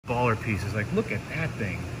baller pieces. Like, look at that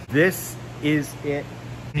thing. This is it.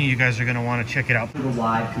 You guys are gonna want to check it out. The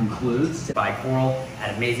live concludes by Coral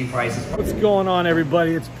at amazing prices. What's going on,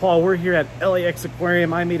 everybody? It's Paul. We're here at LAX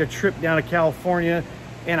Aquarium. I made a trip down to California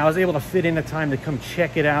and I was able to fit in the time to come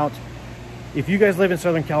check it out. If you guys live in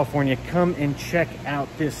Southern California, come and check out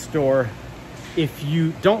this store. If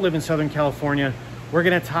you don't live in Southern California, we're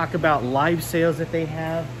gonna talk about live sales that they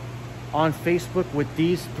have on Facebook with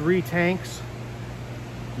these 3 tanks.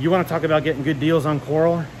 You wanna talk about getting good deals on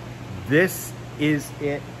coral? This is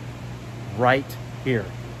it right here.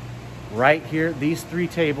 Right here, these 3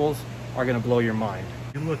 tables are gonna blow your mind.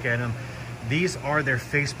 You look at them, these are their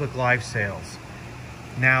Facebook live sales.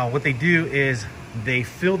 Now, what they do is they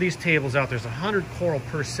fill these tables out. There's 100 coral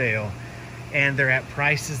per sale, and they're at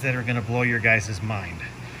prices that are gonna blow your guys' mind.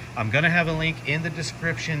 I'm gonna have a link in the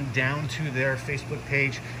description down to their Facebook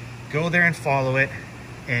page. Go there and follow it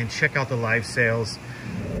and check out the live sales.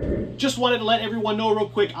 Just wanted to let everyone know real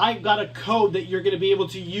quick, I've got a code that you're going to be able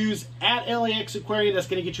to use at LAX Aquarium that's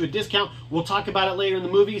going to get you a discount. We'll talk about it later in the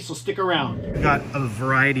movie, so stick around. We've got a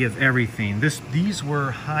variety of everything. These were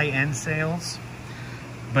high-end sales,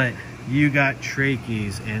 but you got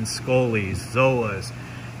trachees and scolies, zoas,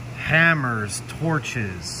 hammers,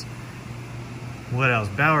 torches, what else?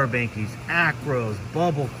 Bower bankies, acros,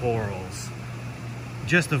 bubble corals.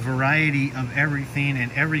 Just a variety of everything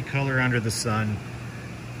and every color under the sun.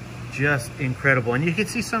 Just incredible. And you can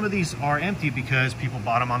see some of these are empty because people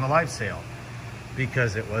bought them on the live sale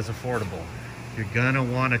because it was affordable. You're gonna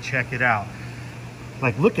want to check it out.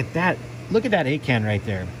 Like, look at that 8-can right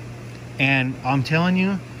there. And I'm telling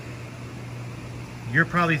you, you're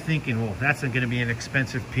probably thinking, well, that's gonna be an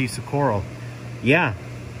expensive piece of coral. Yeah,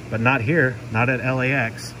 but not here, not at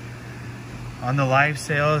LAX. On the live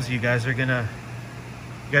sales, you guys are gonna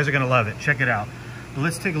love it. Check it out. But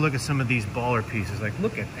let's take a look at some of these baller pieces. Like,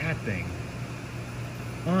 look at that thing.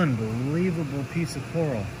 Unbelievable piece of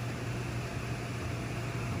coral.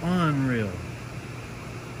 Unreal.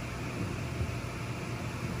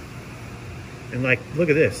 And like, look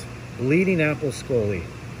at this. Bleeding apple scolie.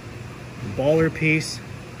 Baller piece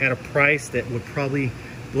at a price that would probably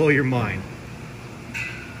blow your mind.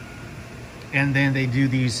 And then they do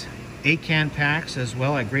these 8-can packs as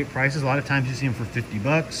well at great prices. A lot of times you see them for 50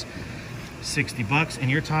 bucks. 60 bucks, and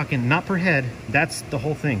you're talking not per head, that's the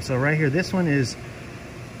whole thing. So right here, this one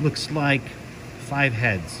looks like 5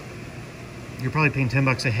 heads. You're probably paying 10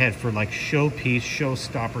 bucks a head for like showpiece,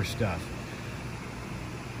 showstopper stuff.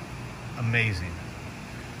 Amazing.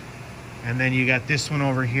 And then you got this one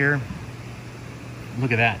over here.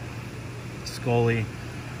 Look at that. Scolie,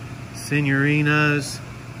 Signorina's,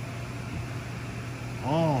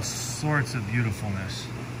 all sorts of beautifulness.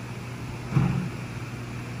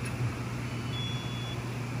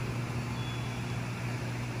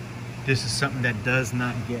 This is something that does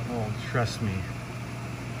not get old, trust me.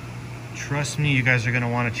 Trust me, you guys are gonna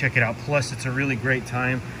wanna check it out. Plus, it's a really great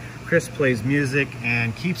time. Chris plays music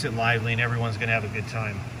and keeps it lively, and everyone's gonna have a good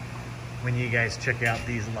time when you guys check out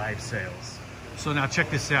these live sales. So now check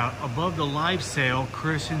this out. Above the live sale,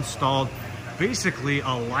 Chris installed basically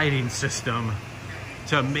a lighting system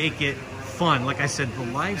to make it fun. Like I said, the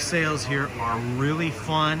live sales here are really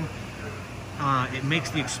fun. It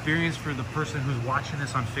makes the experience for the person who's watching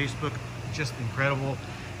this on Facebook just incredible.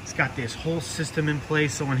 It's got this whole system in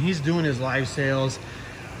place. So when he's doing his live sales,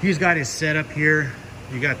 he's got his setup here.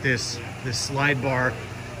 You got this slide bar.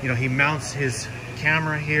 You know, he mounts his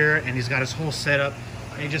camera here and he's got his whole setup.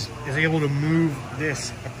 And he just is able to move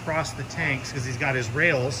this across the tanks because he's got his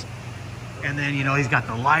rails. And then, you know, he's got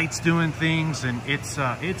the lights doing things, and it's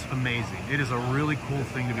amazing. It is a really cool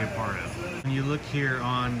thing to be a part of. When you look here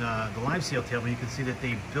on the live sale table, you can see that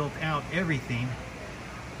they built out everything.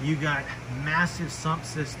 You got massive sump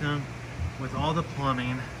system with all the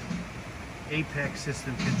plumbing, Apex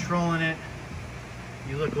system controlling it.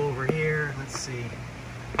 You look over here, let's see,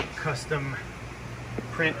 custom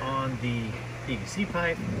print on the PVC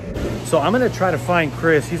pipe. So I'm gonna try to find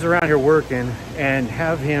Chris. He's around here working, and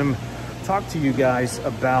have him talk to you guys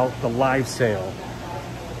about the live sale.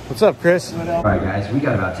 What's up, Chris? All right, guys, we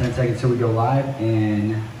got about 10 seconds till we go live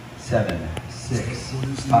in 7, 6,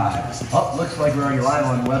 5. Oh, looks like we're already live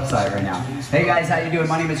on the website right now. Hey guys, how you doing?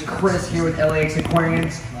 My name is Chris here with LAX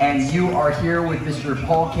Aquariums, and you are here with Mr.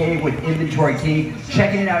 Paul K with Inventory King,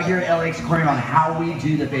 checking it out here at LAX Aquarium on how we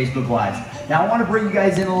do the Facebook Lives. Now I want to bring you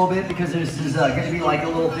guys in a little bit because this is going to be like a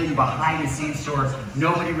little thing behind the scenes tour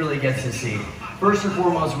nobody really gets to see. First and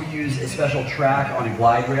foremost, we use a special track on a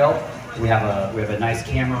glide rail. We have a nice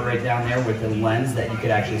camera right down there with a lens that you could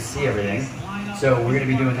actually see everything. So we're going to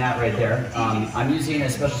be doing that right there. I'm using a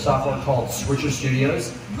special software called Switcher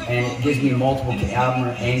Studios, and it gives me multiple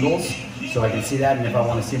camera angles, so I can see that. And if I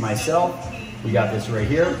want to see myself, we got this right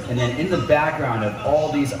here. And then in the background of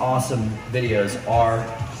all these awesome videos are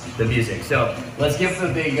the music. So let's give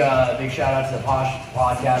a big shout out to the Posh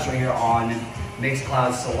Podcast right here on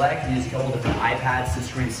Mixcloud Select. Use a couple different iPads to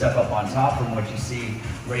screen stuff up on top from what you see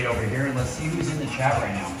right over here. And let's see who's in the chat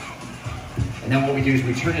right now. And then what we do is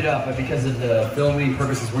we turn it up, but because of the filming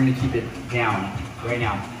purposes, we're going to keep it down right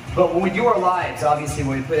now. But when we do our lives, obviously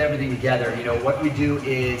when we put everything together, you know, what we do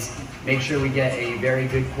is make sure we get a very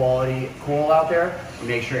good quality coral out there. We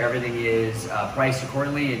make sure everything is priced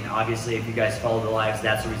accordingly, and obviously if you guys follow the lives,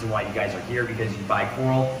 that's the reason why you guys are here, because you buy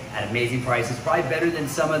coral at amazing prices, probably better than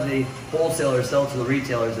some of the wholesalers sell to the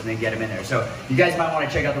retailers and then get them in there. So you guys might want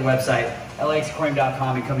to check out the website,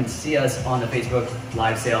 laxaquarium.com, and come and see us on the Facebook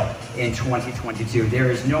live sale in 2022. There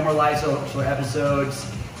is no more live sale episodes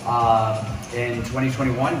in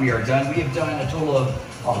 2021. We are done. We have done a total of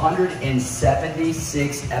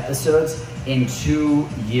 176 episodes in 2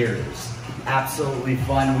 years. Absolutely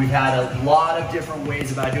fun. We've had a lot of different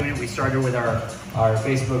ways about doing it. We started with our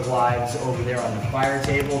Facebook Lives over there on the fire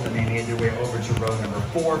table, then they made their way over to row number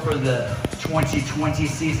 4 for the 2020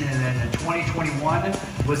 season, and then the 2021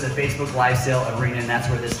 was a Facebook Live Sale arena, and that's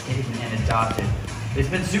where this came and adopted. It's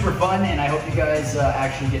been super fun, and I hope you guys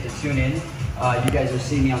actually get to tune in. You guys are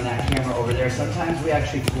seeing me on that camera over there. Sometimes we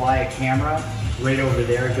actually fly a camera right over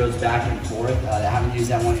there. It goes back and forth. I haven't used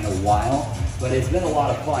that one in a while, but it's been a lot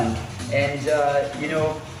of fun. And, you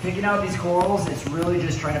know, picking out these corals, it's really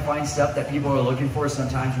just trying to find stuff that people are looking for.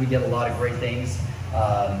 Sometimes we get a lot of great things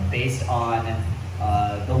based on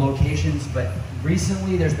the locations, but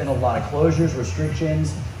recently there's been a lot of closures,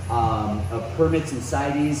 restrictions, permits and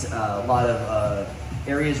CITES, a lot of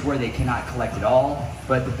areas where they cannot collect it all.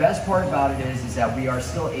 But the best part about it is that we are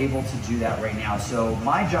still able to do that right now. So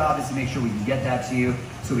my job is to make sure we can get that to you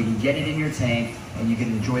so we can get it in your tank and you can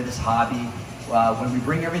enjoy this hobby. When we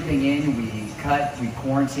bring everything in, we cut, we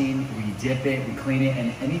quarantine, we dip it, we clean it,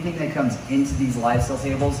 and anything that comes into these live sale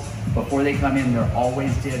tables, before they come in, they're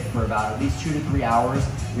always dipped for about at least 2 to 3 hours.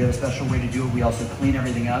 We have a special way to do it. We also clean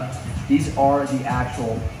everything up. These are the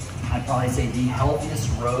actual, I'd probably say the healthiest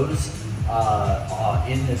rows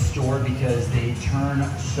in the store, because they turn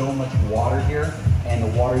so much water here and the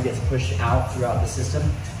water gets pushed out throughout the system.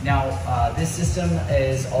 Now, this system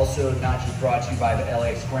is also not just brought to you by the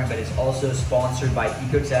LAX Aquarium, but it's also sponsored by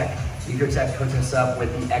Ecotech. Ecotech hooked us up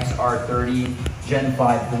with the XR30 Gen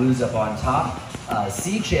 5 blues up on top.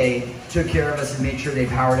 CJ took care of us and made sure they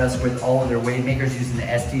powered us with all of their wave makers using the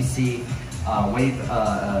STC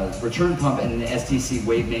return pump and the STC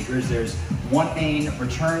wave makers. There's 1 main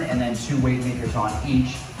return and then 2 wave makers on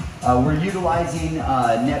each. We're utilizing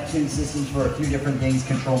Neptune systems for a few different things,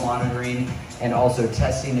 control monitoring and also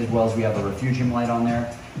testing, as well as we have a refugium light on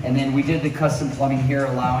there. And then we did the custom plumbing here,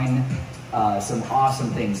 allowing some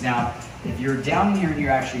awesome things. Now, if you're down here and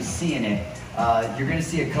you're actually seeing it, you're going to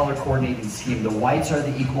see a color coordinating scheme. The whites are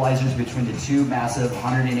the equalizers between the 2 massive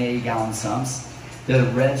 180-gallon sumps. The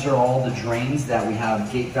reds are all the drains that we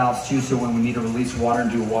have gate valves to, so when we need to release water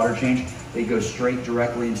and do a water change, they go straight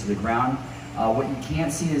directly into the ground. What you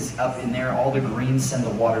can't see is up in there, all the greens send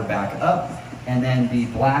the water back up, and then the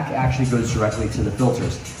black actually goes directly to the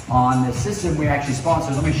filters. On the system we actually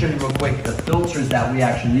sponsor, let me show you real quick the filters that we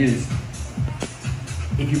actually use.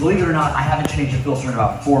 If you believe it or not, I haven't changed a filter in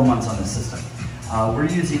about 4 months on this system. We're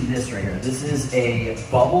using this right here. This is a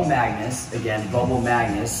Bubble Magnus, again, Bubble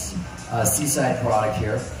Magnus. Seaside product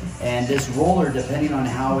here, and this roller, depending on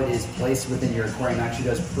how it is placed within your aquarium, actually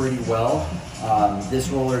does pretty well. This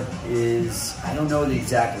roller is, I don't know the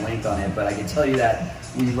exact length on it, but I can tell you that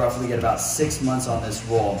we roughly get about 6 months on this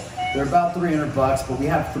roll. They're about $300, but we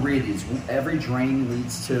have 3 of these. Every drain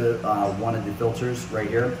leads to one of the filters right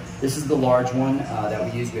here. This is the large one that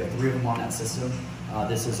we use. We have 3 of them on that system.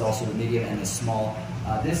 This is also the medium and the small.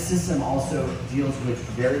 This system also deals with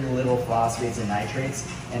very little phosphates and nitrates,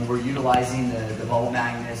 and we're utilizing the Bubble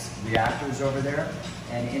Magnus reactors over there.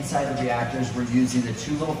 And inside the reactors, we're using the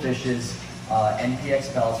 2 little fishes,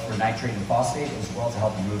 NPX pellets for nitrate and phosphate, as well to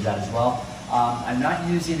help remove that as well. I'm not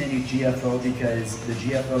using any GFO because the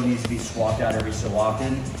GFO needs to be swapped out every so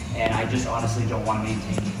often, and I just honestly don't want to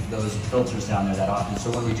maintain those filters down there that often.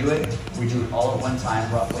 So when we do it all at one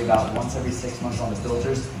time, roughly about once every 6 months on the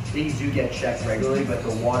filters. These do get checked regularly, but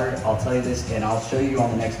the water, I'll tell you this, and I'll show you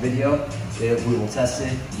on the next video. We will test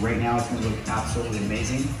it. Right now it's going to look absolutely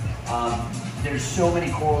amazing. There's so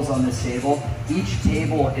many corals on this table. Each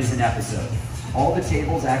table is an episode. All the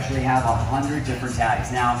tables actually have 100 different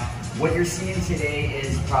tags. Now, what you're seeing today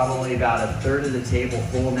is probably about a third of the table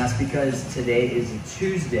full, and that's because today is a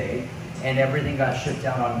Tuesday and everything got shipped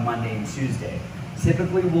out on Monday and Tuesday.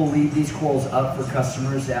 Typically, we'll leave these corals up for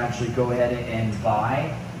customers to actually go ahead and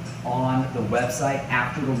buy on the website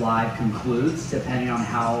after the live concludes, depending on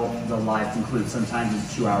how the live concludes. Sometimes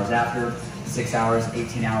it's 2 hours after, 6 hours,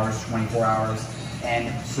 18 hours, 24 hours,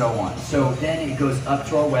 and so on. So then it goes up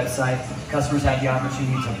to our website. Customers have the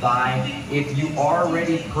opportunity to buy. If you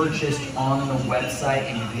already purchased on the website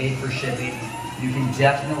and you paid for shipping, you can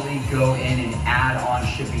definitely go in and add on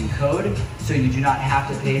shipping code, so you do not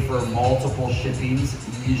have to pay for multiple shippings.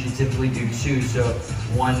 You usually typically do 2, so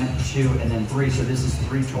 1, 2, and then 3. So this is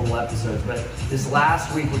 3 total episodes. But this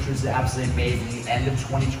last week, which was absolutely amazing, the end of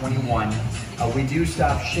 2021, we do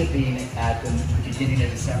stop shipping at the beginning of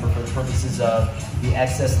December for the purposes of the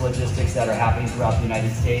excess logistics that are happening throughout the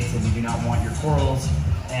United States, and we do not want your corals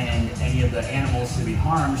and any of the animals to be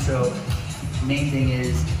harmed. So main thing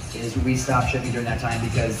is we stop shipping during that time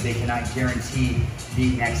because they cannot guarantee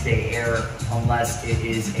the next day air unless it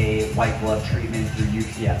is a white glove treatment through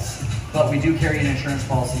UPS. But we do carry an insurance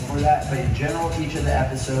policy for that. But in general, each of the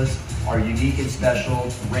episodes are unique and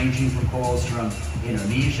special, ranging from corals from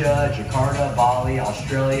Indonesia, Jakarta, Bali,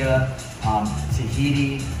 Australia,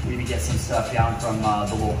 Tahiti. We even get some stuff down from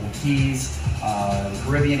the local Keys, the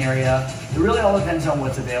Caribbean area. It really all depends on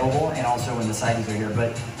what's available and also when the sightings are here.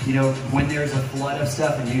 But when there's a flood of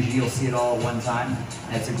stuff, and usually you'll see it all at one time,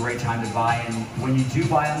 it's a great time to buy. And when you do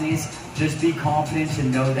buy on these, just be confident to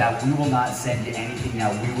know that we will not send you anything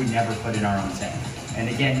that we would never put in our own tank. And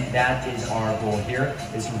again, that is our goal here,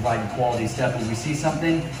 is to provide quality stuff. When we see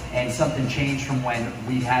something and something changed from when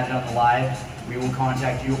we had it on the live, we will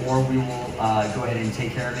contact you, or we will go ahead and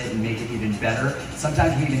take care of it and make it even better.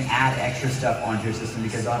 Sometimes we even add extra stuff onto your system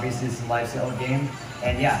because obviously it's a lifestyle game.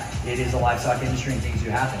 And yeah, it is a livestock industry and things do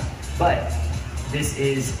happen. But this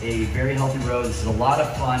is a very healthy road. This is a lot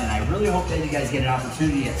of fun, and I really hope that you guys get an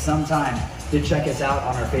opportunity at some time to check us out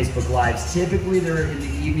on our Facebook Lives. Typically, they're in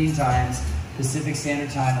the evening times, Pacific Standard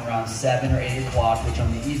Time, around 7 or 8 o'clock, which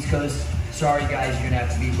on the East Coast, sorry guys, you're gonna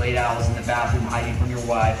have to be late hours in the bathroom hiding from your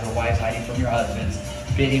wives, or wives hiding from your husbands,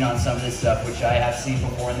 bidding on some of this stuff, which I have seen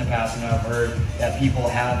before in the past, and I've heard that people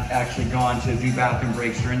have actually gone to do bathroom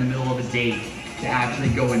breaks during the middle of a date to actually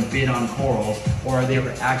go and bid on corals, or they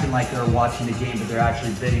were acting like they were watching the game, but they're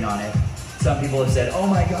actually bidding on it. Some people have said, oh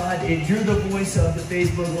my God, you're the voice of the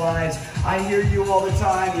Facebook Lives. I hear you all the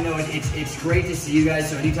time. It's great to see you guys.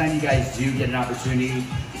 So anytime you guys do get an opportunity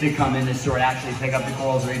to come in the store and actually pick up the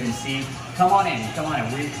corals or even see, come on in.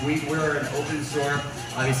 We're an open store.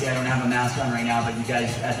 Obviously, I don't have a mask on right now, but you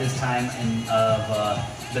guys, at this time of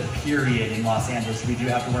the period in Los Angeles, we do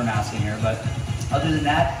have to wear masks in here. But other than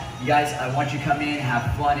that, you guys, I want you to come in,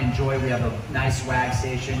 have fun, enjoy. We have a nice swag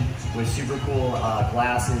station with super cool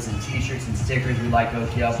glasses and t-shirts and stickers we'd like to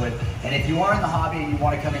hook you up with. And if you are in the hobby and you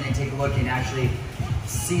want to come in and take a look and actually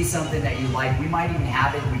see something that you like, we might even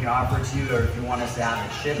have it, we can offer it to you, or if you want us to have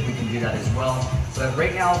it shipped, we can do that as well. But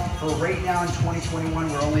right now in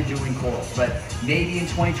 2021, we're only doing corals. But maybe in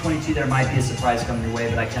 2022, there might be a surprise coming your way,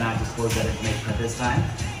 but I cannot disclose that information at this time.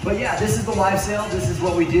 But yeah, this is the live sale. This is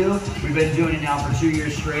what we do. We've been doing it now for 2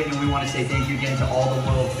 years straight, and we want to say thank you again to all the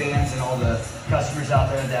loyal fans and all the customers out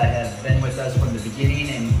there that have been with us from the beginning,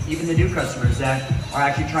 and even the new customers that are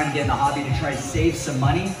actually trying to get in the hobby to try to save some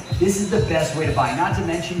money. This is the best way to buy. Not to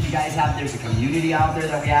mention, you guys there's a community out there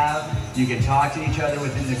that we have. You can talk to each other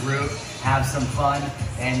within the group, have some fun,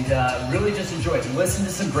 and really just enjoy it. Listen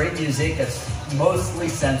to some great music that's mostly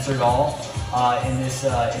censored all in this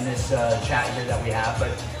chat here that we have.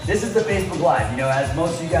 But this is the Facebook Live. As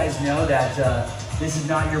most of you guys know, that this is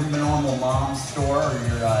not your normal mom's store,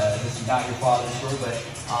 or this is not your father's store, but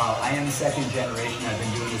I am the second generation. I've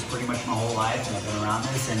been doing this pretty much my whole life, and I've been around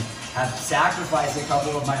this, and have sacrificed a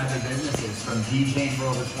couple of my other businesses, from DJing for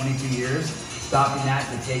over 22 years, stopping that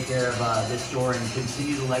to take care of this store and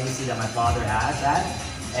continue the legacy that my father has had.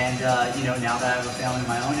 And now that I have a family of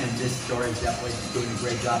my own, and this store is definitely doing a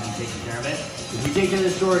great job in taking care of it. If we take care of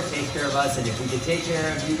the store, it takes care of us, and if we can take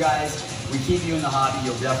care of you guys, we keep you in the hobby,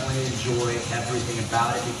 you'll definitely enjoy everything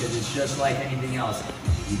about it, because it's just like anything else.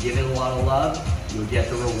 You give it a lot of love, you'll get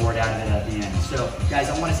the reward out of it at the end. So guys,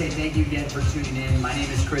 I want to say thank you again for tuning in. My name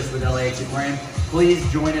is Chris with LAX Aquarium. Please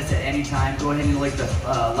join us at any time. Go ahead and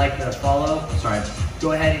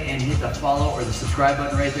Go ahead and hit the follow or the subscribe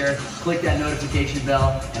button right there. Click that notification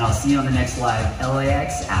bell, and I'll see you on the next live.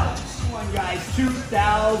 LAX out. Come on, guys,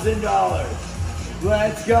 $2,000.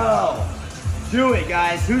 Let's go. Do it,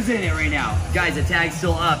 guys. Who's in it right now? Guys, the tag's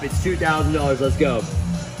still up. It's $2,000. Let's go.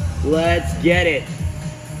 Let's get it.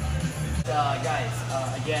 Guys,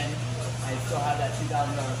 again, I still have that $2,000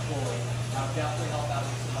 fully. I'll definitely help out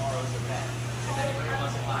with tomorrow's event. If anybody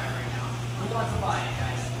wants to buy it right now. Who wants to buy it,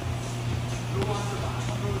 guys? Who wants to buy it?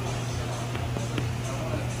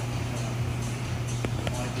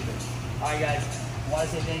 Alright guys, I want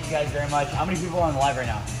to say thank you guys very much. How many people are on the live right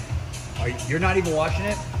now? You're not even watching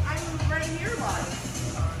it? I'm right here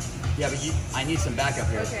live. Yeah, but I need some backup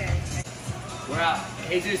here. Okay. We're out.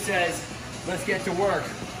 Jesus says, let's get to work.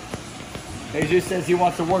 Jesus says he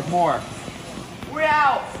wants to work more. We're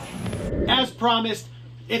out. As promised,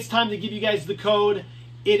 it's time to give you guys the code.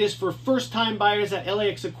 It is for first-time buyers at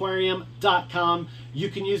laxaquarium.com. You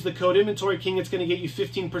can use the code Inventory King. It's going to get you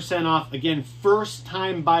 15% off. Again,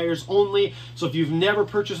 first-time buyers only. So if you've never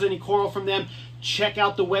purchased any coral from them, check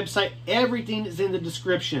out the website. Everything is in the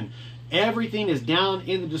description. Everything is down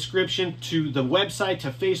in the description, to the website,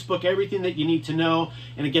 to Facebook, everything that you need to know.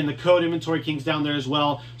 And again, the code Inventory King's down there as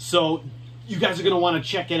well. So you guys are going to want to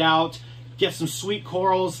check it out. Get some sweet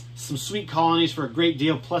corals, some sweet colonies for a great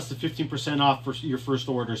deal, plus the 15% off for your first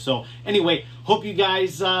order. So anyway, hope you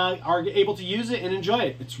guys are able to use it and enjoy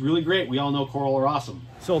it. It's really great. We all know coral are awesome.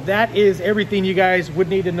 So that is everything you guys would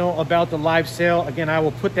need to know about the live sale. Again, I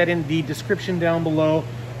will put that in the description down below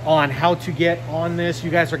on how to get on this. You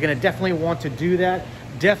guys are going to definitely want to do that.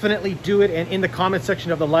 Definitely do it. And in the comment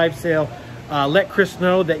section of the live sale, let Chris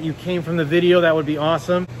know that you came from the video. That would be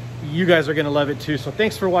awesome. You guys are going to love it too. So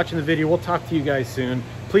thanks for watching the video. We'll talk to you guys soon.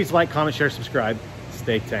 Please like, comment, share, subscribe.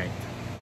 Stay tanked.